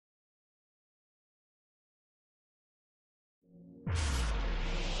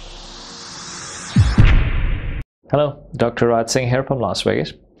Hello, Dr. Raj Singh here from Las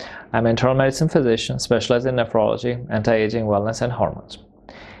Vegas. I'm an internal medicine physician specialized in nephrology, anti-aging, wellness, and hormones.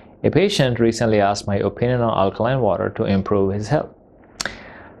 A patient recently asked my opinion on alkaline water to improve his health.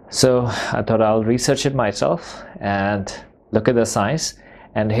 So I thought I'll research it myself and look at the science,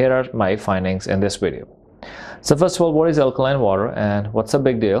 and here are my findings in this video. So first of all, what is alkaline water and what's the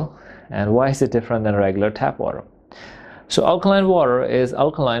big deal and why is it different than regular tap water? So alkaline water is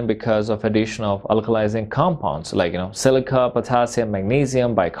alkaline because of addition of alkalizing compounds like silica, potassium,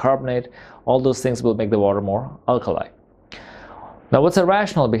 magnesium, bicarbonate. All those things will make the water more alkaline. Now what's the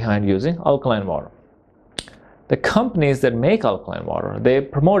rationale behind using alkaline water? The companies that make alkaline water, they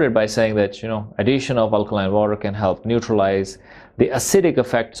promote it by saying that addition of alkaline water can help neutralize the acidic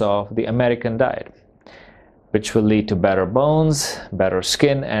effects of the American diet, which will lead to better bones, better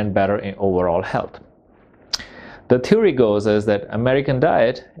skin, and better overall health. The theory goes is that American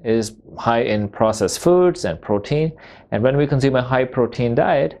diet is high in processed foods and protein, and when we consume a high protein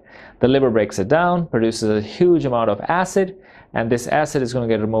diet, the liver breaks it down, produces a huge amount of acid, and this acid is going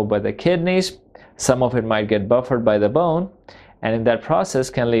to get removed by the kidneys. Some of it might get buffered by the bone, and in that process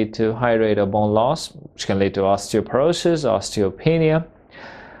can lead to high rate of bone loss, which can lead to osteoporosis, osteopenia.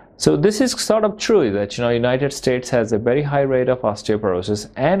 So this is sort of true that United States has a very high rate of osteoporosis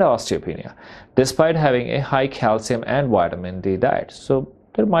and osteopenia, despite having a high calcium and vitamin D diet. So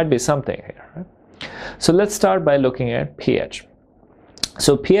there might be something here. Right? So let's start by looking at pH.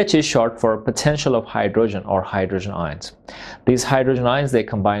 So pH is short for potential of hydrogen or hydrogen ions. These hydrogen ions, they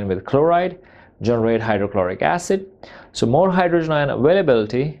combine with chloride, generate hydrochloric acid. So more hydrogen ion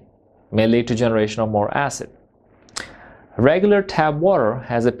availability may lead to generation of more acid. Regular tap water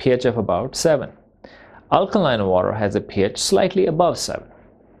has a pH of about 7. Alkaline water has a pH slightly above 7.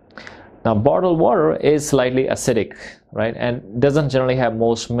 Now bottled water is slightly acidic, right, and doesn't generally have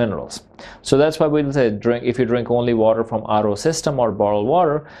most minerals. So that's why we'll say if you drink only water from RO system or bottled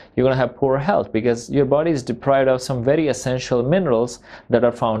water, you're going to have poor health because your body is deprived of some very essential minerals that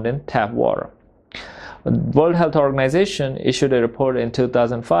are found in tap water. World Health Organization issued a report in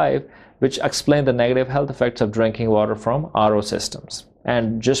 2005 which explained the negative health effects of drinking water from RO systems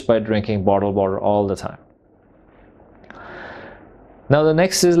and just by drinking bottled water all the time. Now the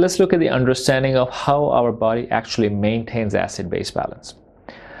next is, let's look at the understanding of how our body actually maintains acid-base balance.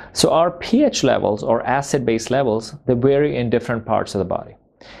 So our pH levels or acid-base levels, they vary in different parts of the body.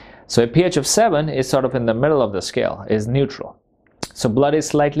 So a pH of 7 is sort of in the middle of the scale, is neutral. So blood is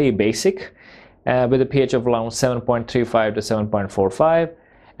slightly basic with a pH of around 7.35 to 7.45.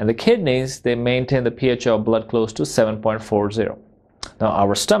 And the kidneys, they maintain the pH of blood close to 7.40. Now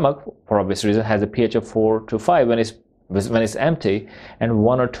our stomach, for obvious reason, has a pH of 4 to 5 when it's empty, and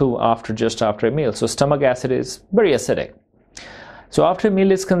 1 or 2 just after a meal. So stomach acid is very acidic. So after a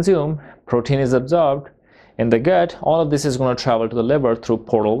meal is consumed, protein is absorbed in the gut. All of this is going to travel to the liver through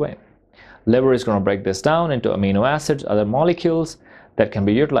portal vein. Liver is going to break this down into amino acids, other molecules that can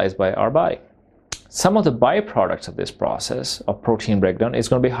be utilized by our body. Some of the byproducts of this process of protein breakdown is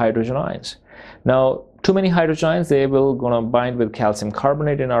going to be hydrogen ions. Now, too many hydrogen ions, they will going to bind with calcium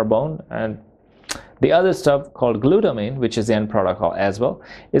carbonate in our bone, and the other stuff called glutamine, which is the end product as well,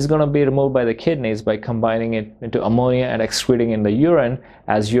 is going to be removed by the kidneys by combining it into ammonia and excreting in the urine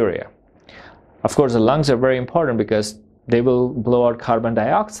as urea. Of course, the lungs are very important because they will blow out carbon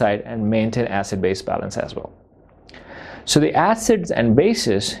dioxide and maintain acid-base balance as well. So the acids and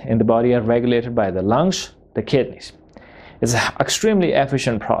bases in the body are regulated by the lungs, the kidneys. It's an extremely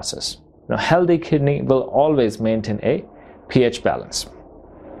efficient process. A healthy kidney will always maintain a pH balance.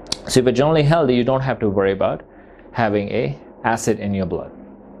 So if you're generally healthy, you don't have to worry about having a acid in your blood.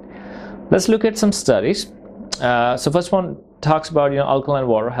 Let's look at some studies. So first one talks about alkaline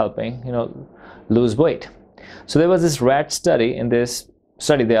water helping lose weight. So there was this rat study. In this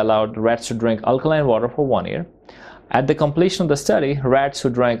study, they allowed rats to drink alkaline water for 1 year. At the completion of the study, rats who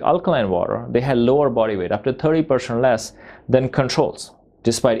drank alkaline water, they had lower body weight, up to 30% less than controls,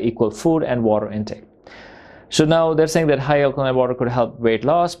 despite equal food and water intake. So now they're saying that high alkaline water could help weight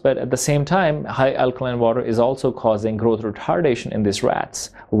loss, but at the same time, high alkaline water is also causing growth retardation in these rats.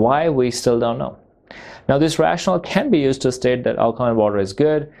 Why, we still don't know. Now this rationale can be used to state that alkaline water is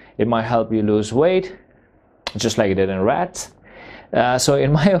good. It might help you lose weight, just like it did in rats. So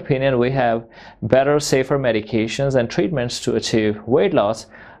in my opinion, we have better, safer medications and treatments to achieve weight loss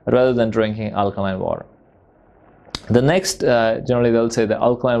rather than drinking alkaline water. The next, generally they'll say that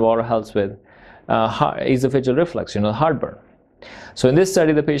alkaline water helps with esophageal reflux, heartburn. So in this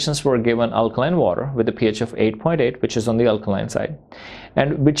study, the patients were given alkaline water with a pH of 8.8, which is on the alkaline side,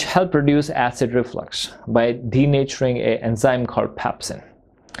 and which helped reduce acid reflux by denaturing an enzyme called pepsin.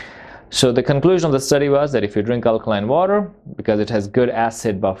 So the conclusion of the study was that if you drink alkaline water, because it has good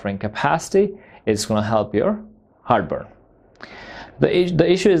acid buffering capacity, it's going to help your heartburn.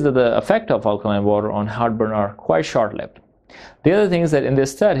 The issue is that the effect of alkaline water on heartburn are quite short-lived. The other thing is that in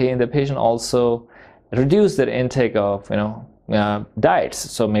this study, the patient also reduced their intake of diets,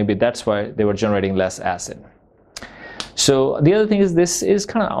 so maybe that's why they were generating less acid. So the other thing is, this is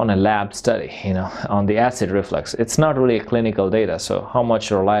kind of on a lab study, on the acid reflux. It's not really a clinical data, so how much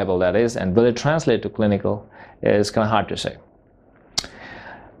reliable that is and will it translate to clinical is kind of hard to say.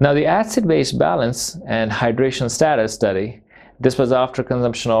 Now, the acid-base balance and hydration status study, this was after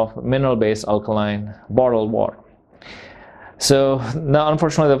consumption of mineral-based alkaline bottled water. So now,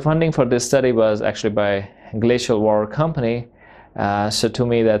 unfortunately, the funding for this study was actually by Glacial Water Company. So to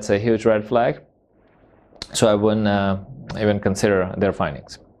me, that's a huge red flag. So I wouldn't even consider their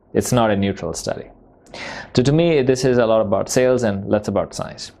findings. It's not a neutral study. So to me, this is a lot about sales and less about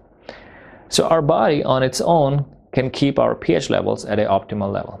science. So our body on its own can keep our pH levels at an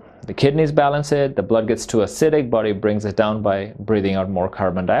optimal level. The kidneys balance it, the blood gets too acidic, body brings it down by breathing out more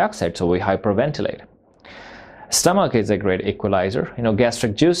carbon dioxide, so we hyperventilate. Stomach is a great equalizer.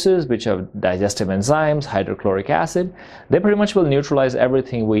 Gastric juices, which have digestive enzymes, hydrochloric acid, they pretty much will neutralize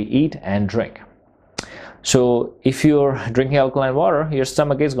everything we eat and drink. So if you're drinking alkaline water, your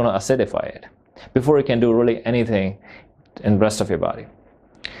stomach is going to acidify it before you can do really anything in the rest of your body.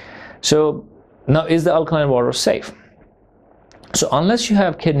 So now, is the alkaline water safe? So unless you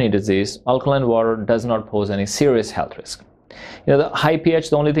have kidney disease, alkaline water does not pose any serious health risk. The high pH,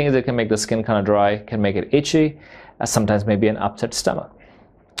 the only thing is it can make the skin kind of dry, can make it itchy, sometimes maybe an upset stomach.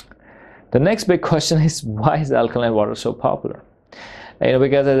 The next big question is, why is alkaline water so popular?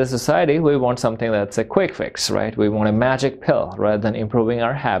 Because as a society, we want something that's a quick fix, right? We want a magic pill rather than improving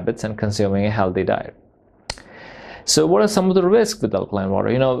our habits and consuming a healthy diet. So what are some of the risks with alkaline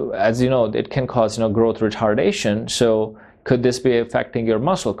water? As you know, it can cause, growth retardation. So could this be affecting your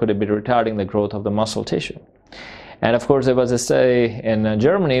muscle? Could it be retarding the growth of the muscle tissue? And of course, there was a study in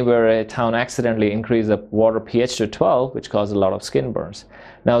Germany where a town accidentally increased the water pH to 12, which caused a lot of skin burns.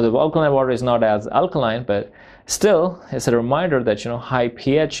 Now, the alkaline water is not as alkaline, but still, it's a reminder that, high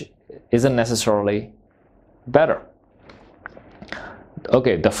pH isn't necessarily better.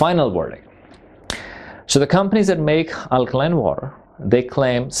 Okay, the final verdict. So the companies that make alkaline water, they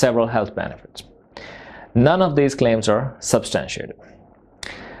claim several health benefits. None of these claims are substantiated.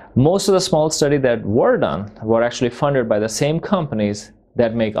 Most of the small studies that were done were actually funded by the same companies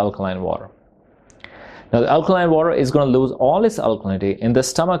that make alkaline water. Now, the alkaline water is going to lose all its alkalinity in the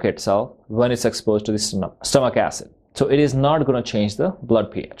stomach itself when it's exposed to the stomach acid. So it is not going to change the blood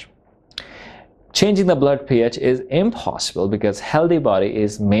pH. Changing the blood pH is impossible because healthy body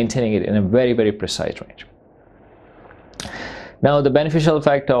is maintaining it in a very, very precise range. Now, the beneficial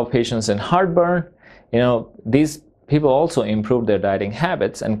effect of patients in heartburn, these people also improved their dieting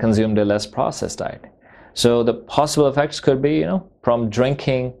habits and consumed a less processed diet. So the possible effects could be, not from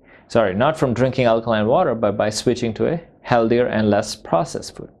drinking alkaline water, but by switching to a healthier and less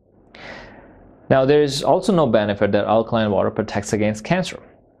processed food. Now, there is also no benefit that alkaline water protects against cancer.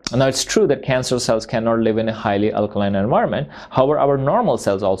 Now, it's true that cancer cells cannot live in a highly alkaline environment. However, our normal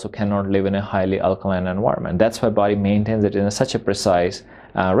cells also cannot live in a highly alkaline environment. That's why body maintains it in such a precise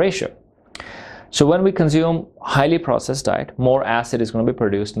ratio. So when we consume highly processed diet, more acid is going to be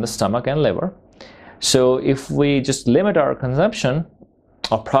produced in the stomach and liver. So if we just limit our consumption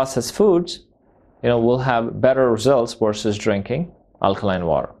of processed foods, we'll have better results versus drinking alkaline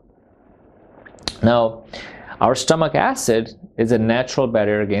water. Now, our stomach acid is a natural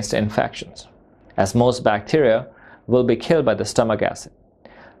barrier against infections, as most bacteria will be killed by the stomach acid.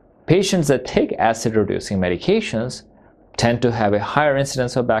 Patients that take acid-reducing medications tend to have a higher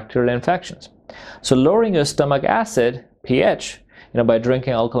incidence of bacterial infections. So lowering your stomach acid pH, by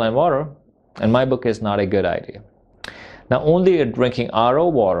drinking alkaline water, in my book, is not a good idea. Now, only drinking RO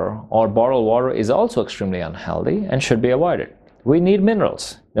water or bottled water is also extremely unhealthy and should be avoided. We need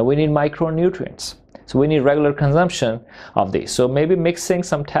minerals. Now, we need micronutrients. So we need regular consumption of these. So maybe mixing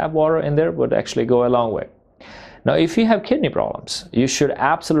some tap water in there would actually go a long way. Now, if you have kidney problems, you should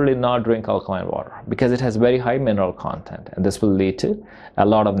absolutely not drink alkaline water because it has very high mineral content, and this will lead to a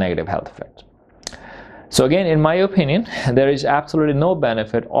lot of negative health effects. So again, in my opinion, there is absolutely no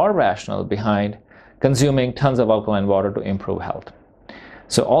benefit or rationale behind consuming tons of alkaline water to improve health.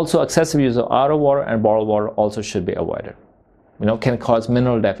 So also excessive use of RO water and bottled water also should be avoided. Can cause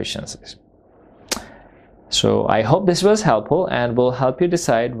mineral deficiencies. So I hope this was helpful and will help you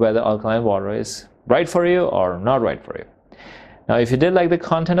decide whether alkaline water is right for you or not right for you. Now, if you did like the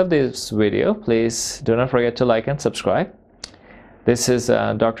content of this video, please do not forget to like and subscribe. This is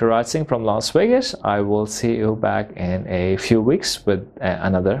Dr. Raj Singh from Las Vegas. I will see you back in a few weeks with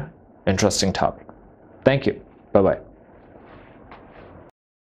another interesting topic. Thank you. Bye-bye.